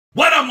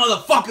What up,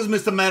 motherfuckers?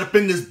 MrMaD up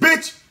in this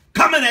bitch,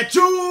 coming at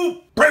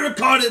you,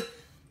 pre-recorded,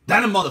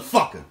 that a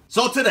motherfucker.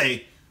 So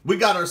today, we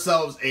got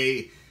ourselves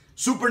a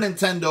Super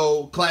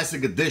Nintendo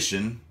Classic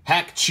Edition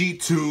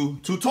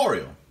hakchi2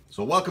 tutorial.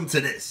 So welcome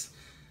to this.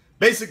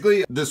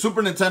 Basically, the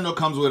Super Nintendo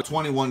comes with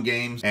 21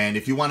 games, and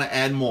if you want to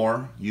add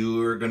more,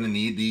 you're going to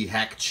need the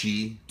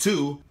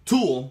hakchi2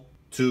 tool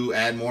to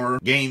add more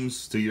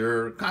games to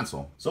your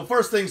console. So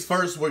first things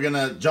first, we're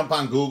gonna jump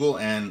on Google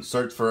and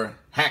search for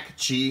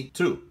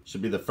hakchi2.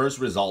 Should be the first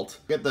result.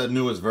 Get the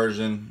newest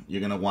version.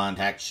 You're gonna want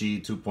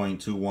hakchi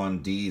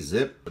 2.21D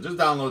zip. Just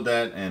download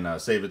that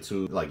and save it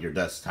to like your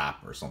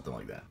desktop or something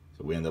like that.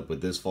 So we end up with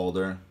this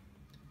folder,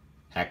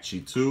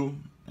 hakchi2.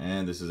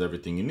 And this is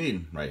everything you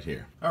need right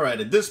here. All right,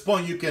 at this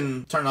point, you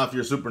can turn off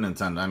your Super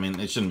Nintendo. I mean,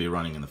 it shouldn't be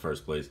running in the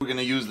first place. We're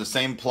gonna use the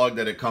same plug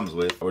that it comes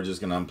with. We're just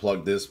gonna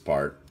unplug this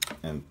part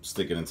and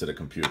stick it into the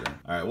computer.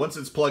 All right, once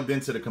it's plugged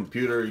into the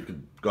computer, you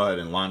could go ahead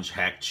and launch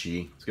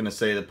hakchi. It's gonna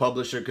say the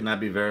publisher could not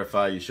be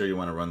verified. You sure you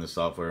wanna run the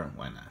software?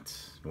 Why not?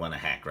 You wanna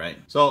hack, right?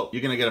 So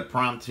you're gonna get a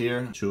prompt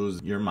here.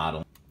 Choose your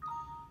model.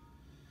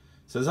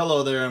 Says,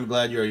 hello there, I'm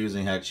glad you are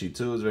using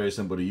hakchi2. It's very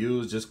simple to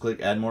use. Just click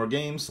add more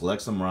games,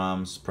 select some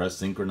ROMs, press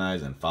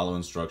synchronize, and follow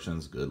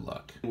instructions. Good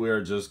luck. We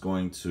are just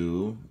going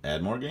to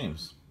add more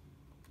games.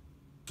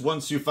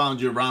 Once you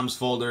found your ROMs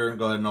folder,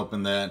 go ahead and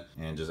open that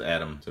and just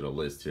add them to the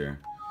list here.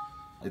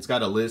 It's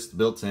got a list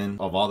built in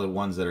of all the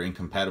ones that are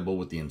incompatible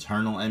with the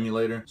internal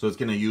emulator. So it's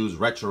going to use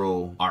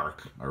RetroArch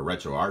or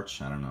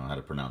RetroArch, I don't know how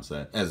to pronounce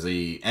that, as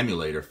the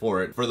emulator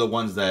for it, for the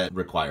ones that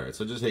require it.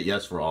 So just hit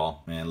yes for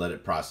all and let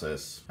it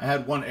process. I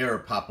had one error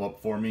pop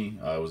up for me.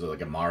 It was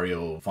like a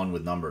Mario Fun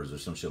with Numbers or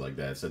some shit like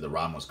that. It said the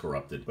ROM was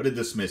corrupted, but it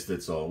dismissed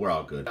it, so we're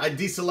all good. I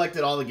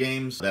deselected all the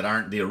games that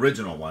aren't the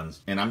original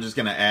ones, and I'm just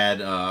going to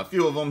add a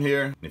few of them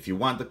here. If you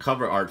want the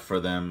cover art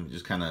for them,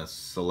 just kind of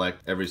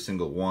select every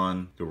single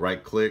one. You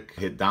right click,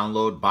 hit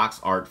download box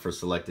art for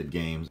selected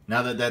games.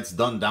 Now that that's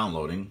done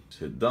downloading,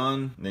 hit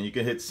done. Then you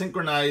can hit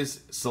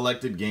synchronize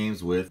selected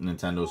games with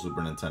Nintendo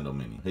Super Nintendo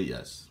Mini. Hit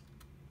yes.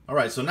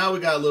 Alright, so now we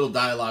got a little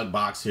dialog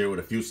box here with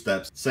a few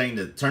steps saying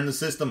to turn the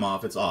system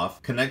off. It's off.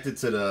 Connect it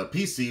to the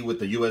PC with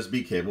the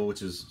USB cable,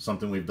 which is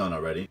something we've done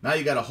already. Now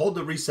you got to hold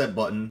the reset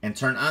button and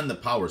turn on the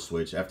power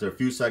switch. After a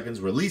few seconds,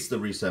 release the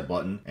reset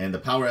button and the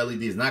power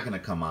LED is not going to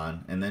come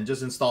on, and then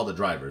just install the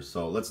drivers.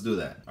 So let's do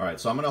that. Alright,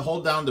 so I'm going to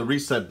hold down the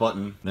reset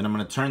button, then I'm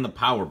going to turn the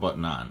power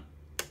button on.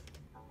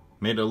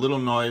 Made a little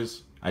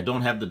noise. I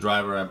don't have the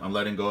driver. I'm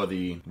letting go of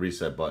the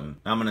reset button.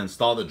 Now I'm going to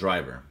install the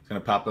driver. It's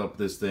going to pop up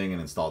this thing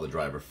and install the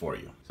driver for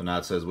you. So now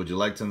it says, would you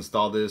like to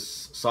install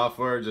this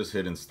software? Just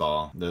hit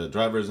install. The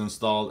driver is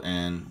installed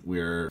and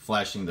we're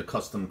flashing the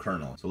custom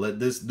kernel. So let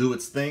this do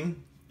its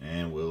thing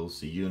and we'll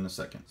see you in a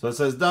second. So it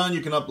says done. You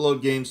can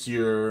upload games to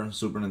your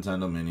Super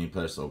Nintendo Mini.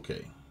 Press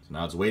OK.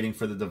 Now it's waiting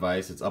for the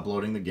device, it's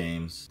uploading the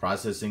games,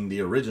 processing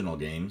the original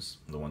games,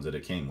 the ones that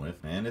it came with,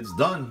 and it's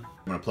done.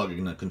 I'm gonna plug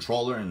in the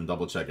controller and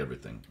double check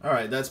everything. All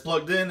right, that's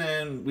plugged in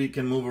and we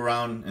can move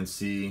around and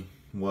see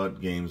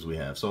what games we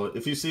have. So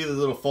if you see the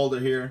little folder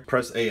here,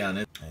 press A on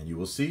it and you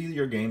will see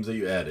your games that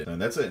you added. And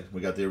that's it.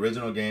 We got the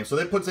original game. So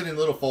they puts it in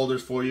little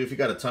folders for you. If you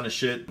got a ton of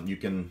shit, you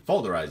can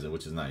folderize it,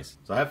 which is nice.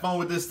 So have fun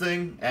with this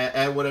thing.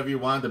 Add whatever you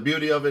want. The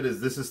beauty of it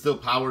is this is still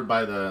powered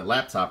by the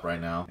laptop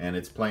right now and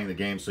it's playing the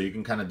game. So you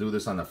can kind of do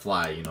this on the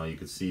fly. You know, you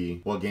can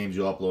see what games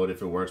you upload,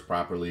 if it works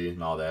properly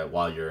and all that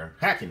while you're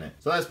hacking it.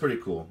 So that's pretty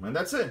cool. And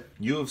that's it.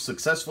 You've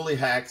successfully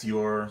hacked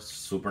your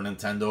Super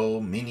Nintendo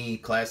Mini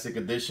Classic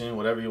Edition,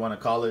 whatever you want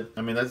to call it.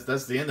 I mean,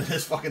 that's the end of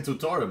this fucking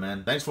tutorial,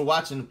 man. Thanks for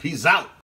watching. Peace out.